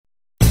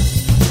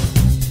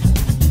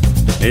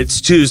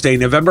It's Tuesday,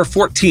 November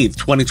 14th,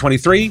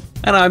 2023,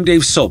 and I'm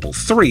Dave Sobel.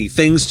 3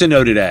 things to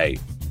know today.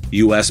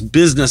 U.S.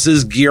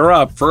 businesses gear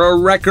up for a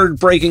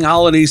record-breaking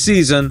holiday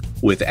season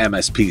with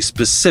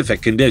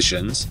MSP-specific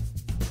conditions.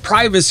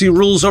 Privacy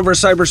rules over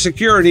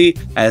cybersecurity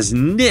as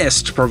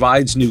NIST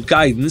provides new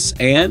guidance,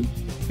 and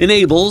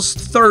N-ABL's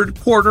third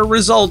quarter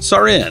results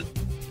are in.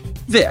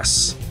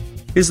 This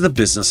is the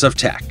business of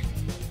tech.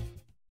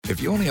 If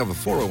you only have a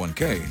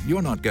 401k,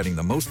 you're not getting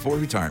the most for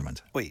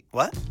retirement. Wait,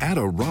 what? Add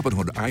a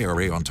Robinhood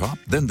IRA on top,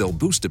 then they'll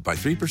boost it by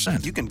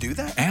 3%. You can do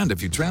that? And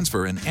if you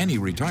transfer in any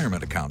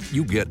retirement account,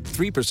 you get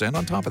 3%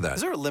 on top of that.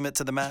 Is there a limit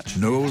to the match?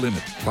 No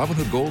limit.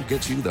 Robinhood Gold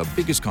gets you the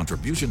biggest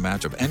contribution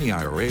match of any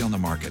IRA on the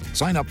market.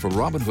 Sign up for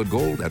Robinhood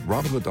Gold at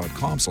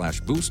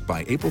Robinhood.com/boost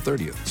by April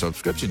 30th.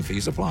 Subscription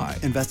fees apply.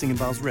 Investing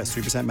involves risk.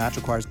 3% match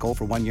requires gold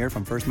for 1 year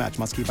from first match.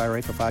 Must keep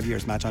IRA for 5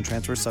 years. Match on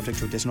transfers subject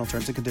to additional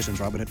terms and conditions.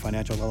 Robinhood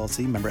Financial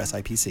LLC, member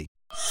SIPC.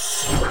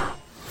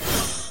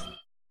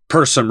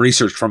 Per some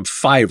research from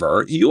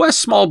Fiverr, U.S.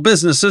 small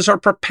businesses are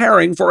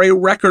preparing for a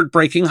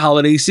record-breaking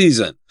holiday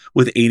season,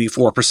 with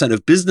 84%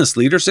 of business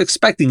leaders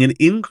expecting an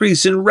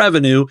increase in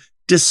revenue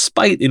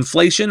despite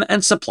inflation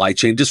and supply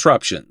chain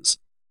disruptions.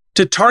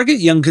 To target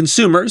young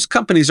consumers,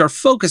 companies are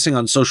focusing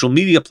on social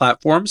media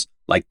platforms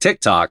like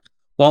TikTok,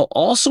 while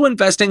also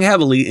investing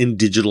heavily in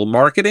digital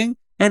marketing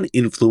and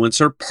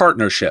influencer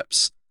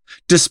partnerships.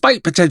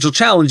 Despite potential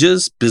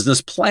challenges,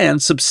 business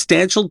plans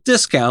substantial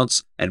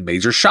discounts and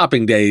major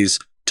shopping days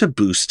to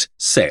boost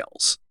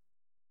sales.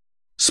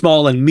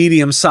 Small and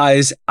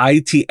medium-sized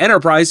IT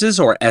enterprises,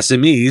 or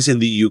SMEs, in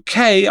the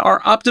UK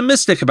are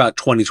optimistic about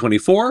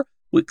 2024,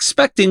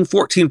 expecting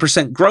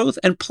 14% growth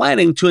and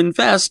planning to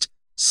invest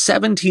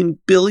 £17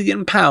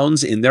 billion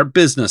in their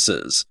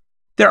businesses.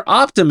 Their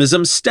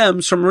optimism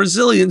stems from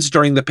resilience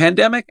during the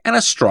pandemic and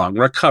a strong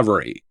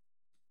recovery.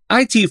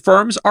 IT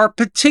firms are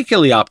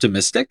particularly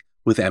optimistic,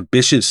 with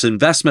ambitious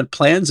investment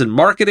plans in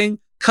marketing,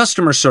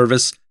 customer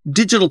service,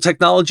 digital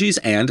technologies,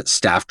 and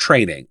staff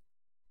training.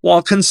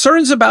 While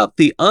concerns about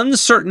the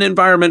uncertain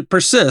environment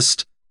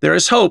persist, there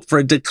is hope for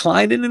a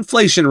decline in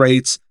inflation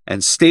rates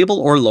and stable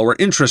or lower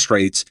interest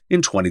rates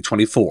in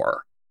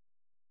 2024.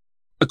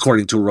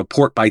 According to a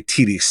report by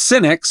TD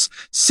SYNNEX,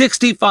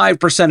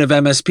 65% of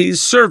MSPs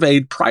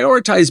surveyed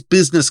prioritize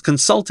business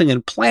consulting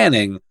and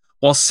planning,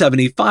 while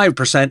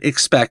 75%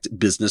 expect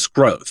business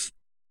growth.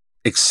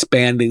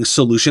 Expanding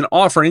solution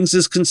offerings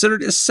is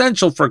considered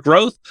essential for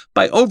growth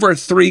by over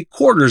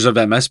 3/4 of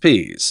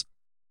MSPs.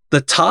 The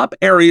top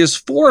areas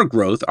for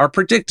growth are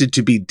predicted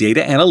to be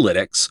data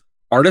analytics,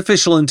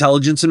 artificial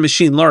intelligence and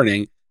machine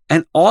learning,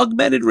 and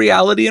augmented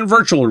reality and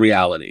virtual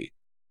reality.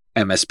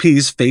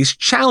 MSPs face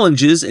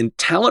challenges in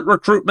talent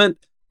recruitment,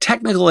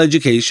 technical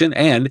education,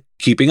 and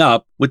keeping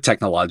up with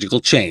technological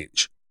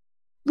change.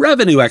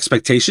 Revenue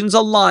expectations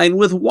align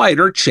with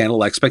wider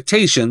channel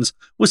expectations,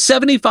 with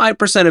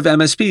 75% of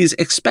MSPs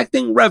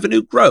expecting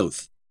revenue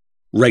growth.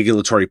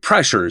 Regulatory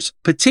pressures,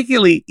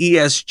 particularly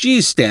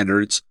ESG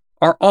standards,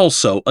 are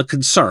also a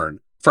concern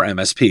for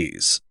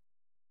MSPs.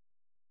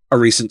 A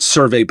recent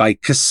survey by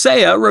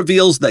Kaseya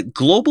reveals that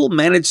global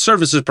managed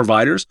services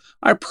providers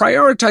are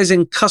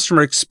prioritizing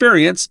customer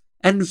experience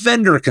and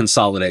vendor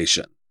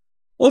consolidation.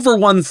 Over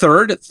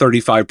 1/3,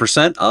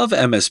 35% of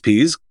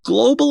MSPs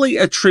globally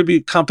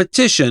attribute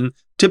competition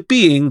to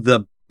being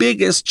the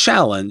biggest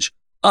challenge,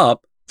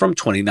 up from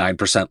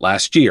 29%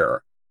 last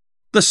year.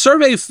 The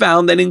survey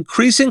found that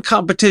increasing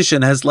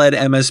competition has led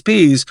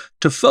MSPs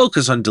to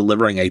focus on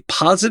delivering a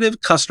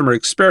positive customer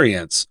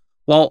experience,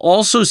 while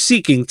also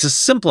seeking to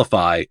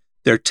simplify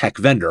their tech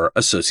vendor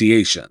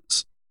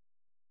associations.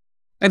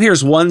 And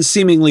here's one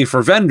seemingly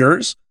for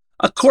vendors.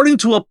 According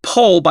to a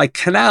poll by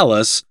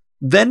Canalys,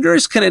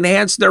 vendors can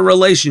enhance their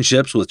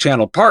relationships with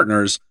channel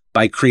partners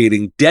by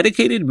creating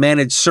dedicated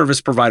managed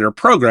service provider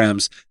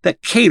programs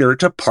that cater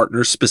to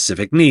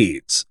partner-specific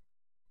needs.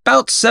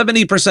 About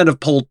 70% of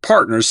polled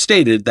partners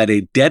stated that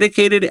a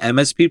dedicated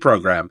MSP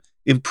program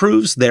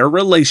improves their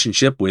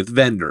relationship with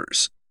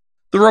vendors.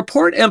 The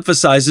report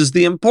emphasizes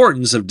the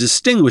importance of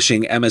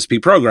distinguishing MSP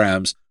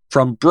programs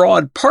from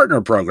broad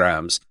partner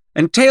programs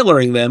and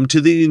tailoring them to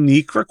the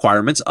unique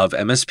requirements of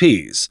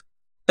MSPs.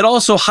 It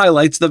also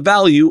highlights the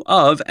value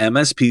of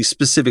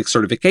MSP-specific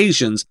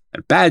certifications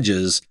and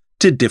badges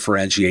to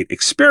differentiate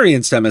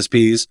experienced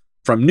MSPs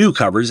from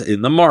newcomers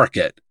in the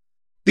market.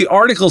 The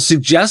article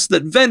suggests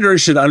that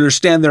vendors should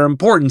understand their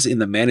importance in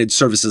the managed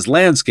services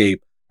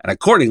landscape and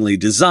accordingly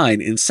design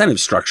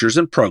incentive structures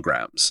and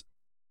programs.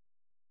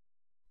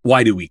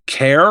 Why do we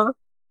care?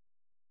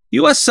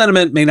 U.S.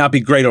 sentiment may not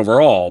be great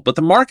overall, but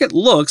the market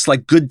looks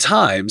like good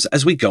times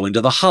as we go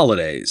into the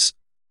holidays.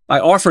 I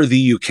offer the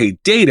UK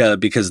data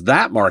because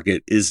that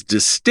market is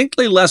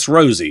distinctly less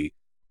rosy.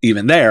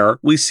 Even there,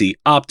 we see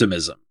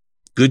optimism.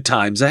 Good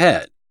times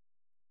ahead.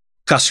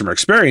 Customer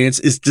experience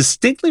is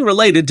distinctly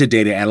related to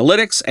data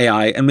analytics,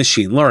 AI, and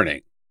machine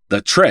learning. The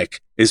trick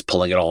is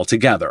pulling it all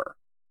together.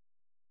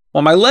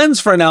 While my lens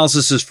for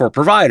analysis is for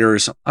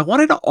providers, I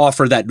wanted to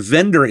offer that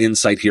vendor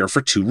insight here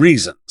for 2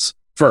 reasons.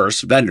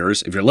 First,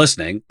 vendors, if you're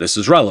listening, this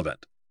is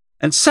relevant.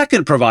 And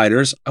second,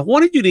 providers, I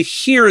wanted you to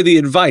hear the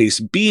advice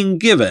being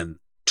given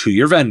to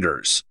your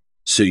vendors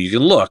so you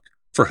can look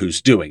for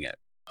who's doing it.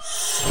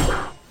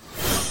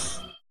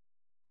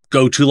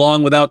 Go too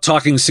long without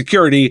talking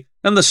security,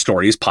 and the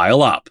stories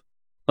pile up.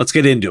 Let's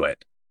get into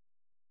it.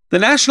 The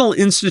National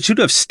Institute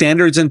of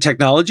Standards and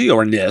Technology,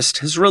 or NIST,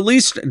 has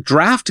released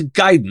draft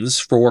guidance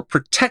for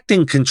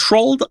protecting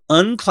controlled,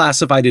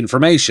 unclassified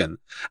information,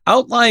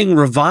 outlining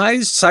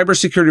revised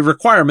cybersecurity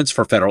requirements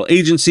for federal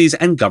agencies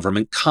and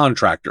government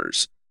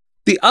contractors.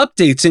 The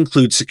updates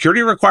include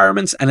security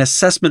requirements and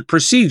assessment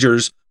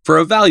procedures for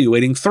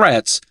evaluating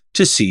threats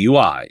to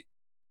CUI.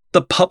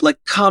 The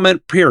public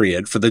comment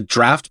period for the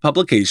draft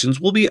publications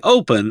will be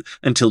open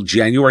until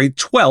January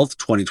 12,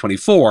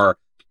 2024,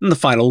 and the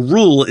final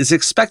rule is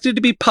expected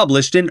to be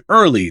published in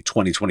early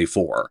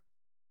 2024.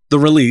 The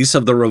release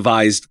of the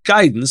revised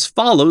guidance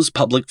follows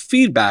public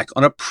feedback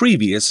on a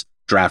previous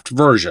draft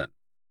version.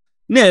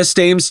 NIST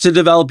aims to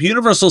develop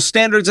universal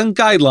standards and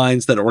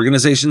guidelines that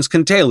organizations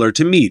can tailor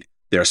to meet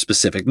their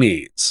specific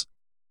needs.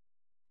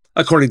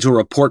 According to a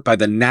report by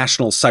the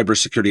National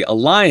Cybersecurity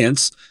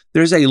Alliance,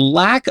 there's a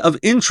lack of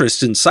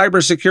interest in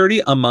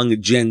cybersecurity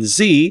among Gen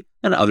Z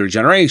and other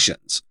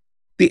generations.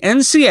 The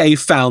NCA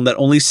found that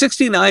only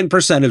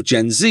 69% of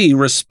Gen Z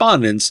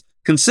respondents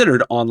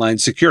considered online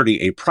security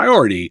a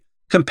priority,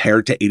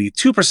 compared to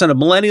 82% of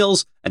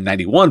millennials and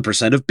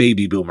 91% of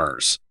baby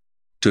boomers.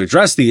 To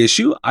address the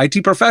issue,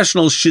 IT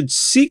professionals should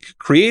seek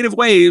creative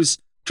ways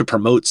to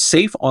promote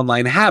safe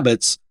online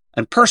habits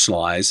and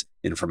personalize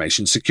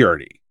information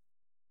security.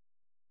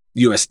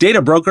 U.S.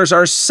 data brokers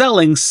are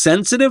selling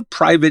sensitive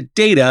private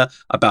data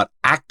about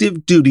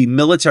active duty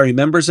military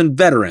members and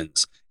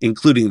veterans,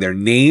 including their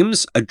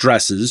names,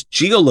 addresses,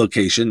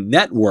 geolocation,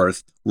 net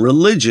worth,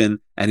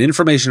 religion, and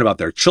information about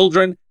their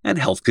children and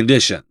health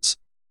conditions.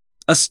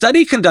 A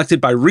study conducted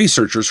by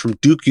researchers from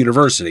Duke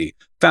University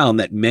found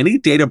that many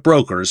data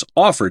brokers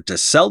offered to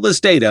sell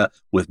this data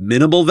with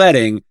minimal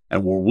vetting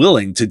and were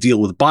willing to deal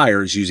with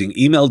buyers using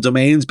email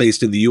domains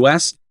based in the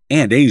US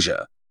and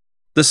Asia.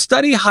 The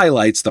study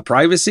highlights the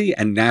privacy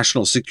and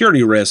national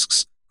security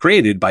risks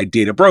created by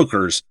data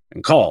brokers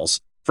and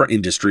calls for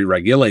industry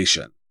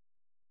regulation.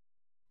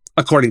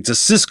 According to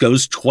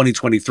Cisco's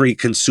 2023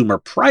 Consumer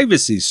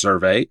Privacy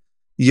Survey,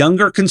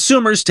 younger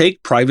consumers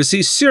take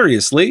privacy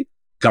seriously,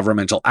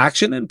 governmental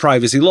action and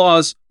privacy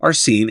laws are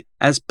seen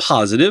as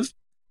positive,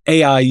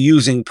 AI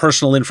using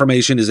personal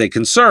information is a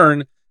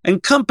concern,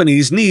 and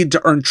companies need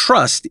to earn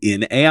trust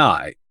in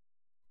AI.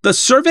 The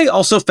survey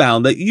also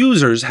found that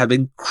users have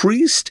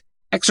increased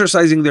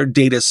exercising their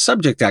data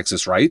subject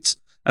access rights,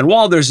 and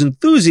while there's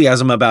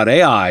enthusiasm about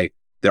AI,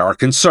 there are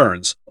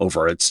concerns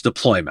over its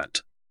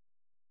deployment.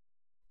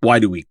 Why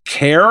do we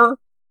care?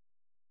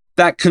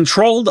 That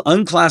controlled,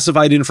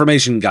 unclassified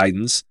information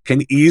guidance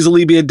can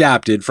easily be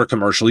adapted for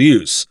commercial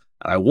use,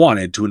 and I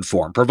wanted to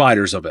inform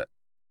providers of it.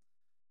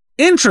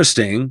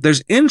 Interesting,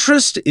 there's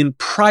interest in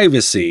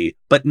privacy,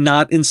 but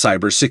not in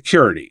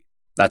cybersecurity.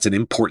 That's an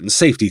important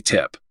safety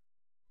tip.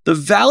 The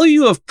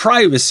value of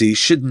privacy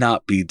should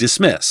not be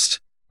dismissed,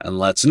 and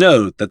let's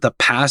note that the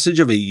passage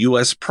of a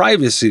U.S.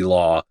 privacy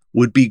law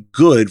would be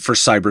good for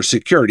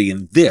cybersecurity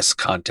in this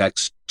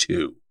context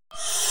too.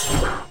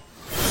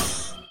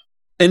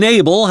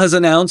 NABL has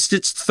announced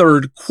its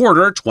third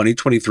quarter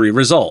 2023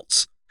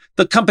 results.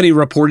 The company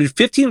reported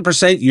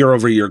 15%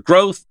 year-over-year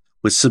growth,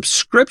 with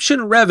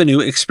subscription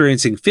revenue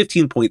experiencing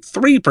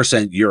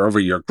 15.3%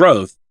 year-over-year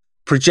growth,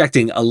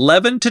 projecting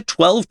 11 to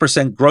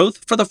 12%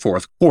 growth for the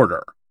fourth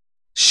quarter.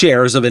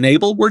 Shares of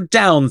NABL were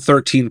down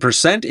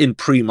 13% in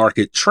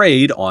pre-market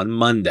trade on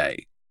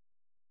Monday.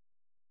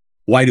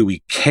 Why do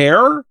we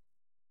care?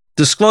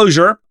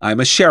 Disclosure, I'm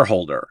a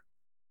shareholder.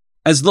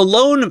 As the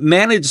lone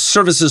managed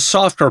services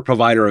software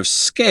provider of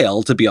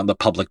scale to be on the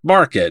public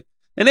market,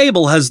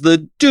 NABL has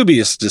the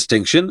dubious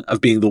distinction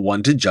of being the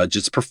one to judge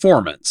its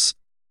performance.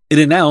 It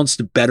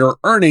announced better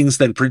earnings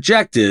than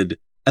projected,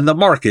 and the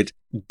market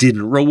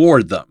didn't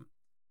reward them.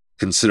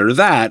 Consider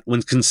that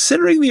when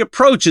considering the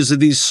approaches of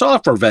these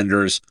software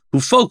vendors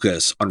who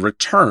focus on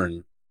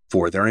return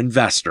for their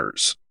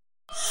investors.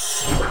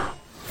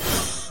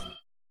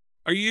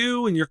 Are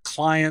you and your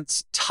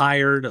clients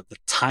tired of the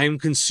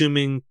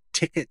time-consuming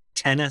ticket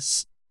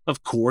tennis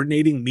of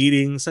coordinating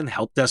meetings and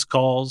help desk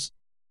calls?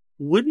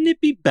 Wouldn't it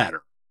be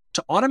better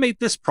to automate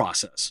this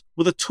process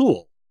with a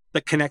tool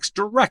that connects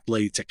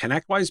directly to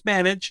ConnectWise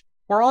Manage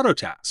or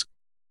Autotask?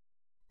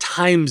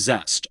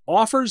 TimeZest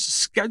offers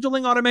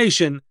scheduling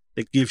automation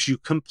that gives you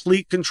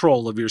complete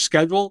control of your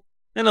schedule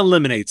and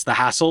eliminates the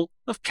hassle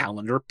of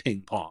calendar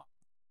ping pong.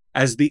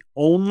 As the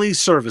only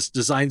service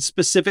designed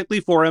specifically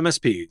for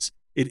MSPs,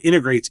 it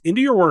integrates into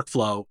your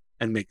workflow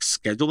and makes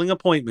scheduling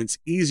appointments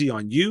easy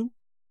on you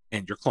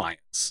and your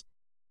clients.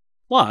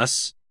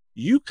 Plus,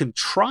 you can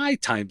try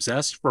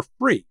TimeZest for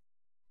free.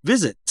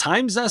 Visit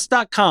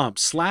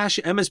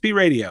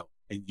timezest.com/MSPradio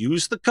and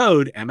use the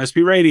code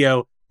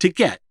MSPradio to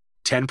get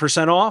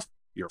 10% off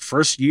your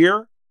first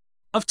year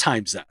of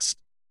TimeZest.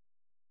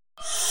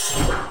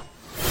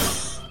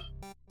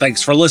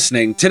 Thanks for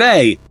listening.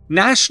 Today,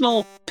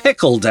 National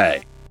Pickle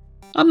Day.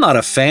 I'm not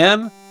a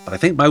fan, but I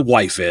think my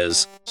wife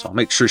is, so I'll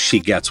make sure she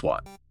gets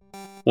one.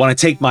 Want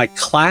to take my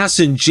class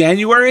in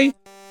January?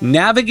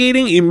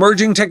 Navigating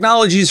Emerging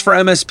Technologies for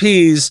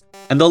MSPs,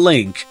 and the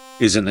link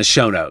is in the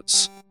show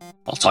notes.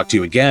 I'll talk to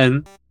you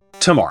again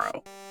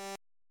tomorrow.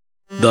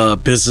 The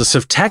Business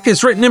of Tech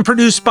is written and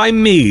produced by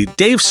me,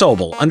 Dave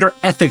Sobel, under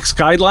ethics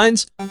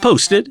guidelines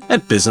posted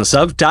at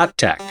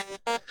businessof.tech.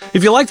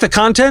 If you like the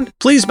content,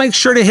 please make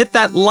sure to hit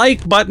that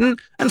like button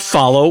and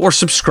follow or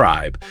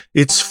subscribe.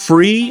 It's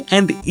free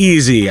and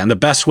easy and the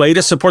best way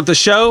to support the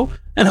show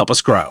and help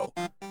us grow.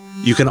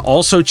 You can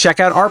also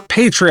check out our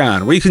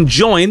Patreon, where you can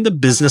join the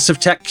Business of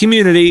Tech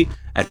community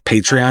at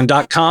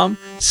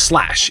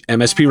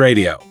patreon.com/MSP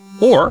Radio,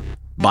 or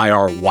buy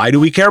our Why Do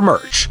We Care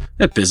merch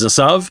at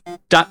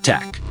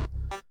businessof.tech.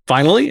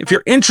 Finally, if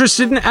you're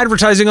interested in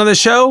advertising on the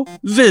show,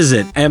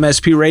 visit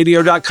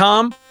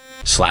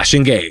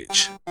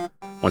mspradio.com/engage.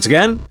 Once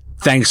again,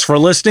 thanks for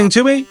listening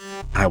to me,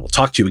 and I will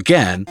talk to you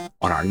again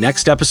on our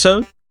next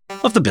episode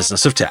of The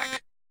Business of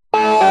Tech.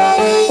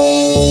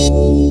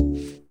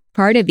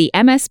 Part of the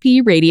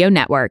MSP Radio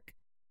Network.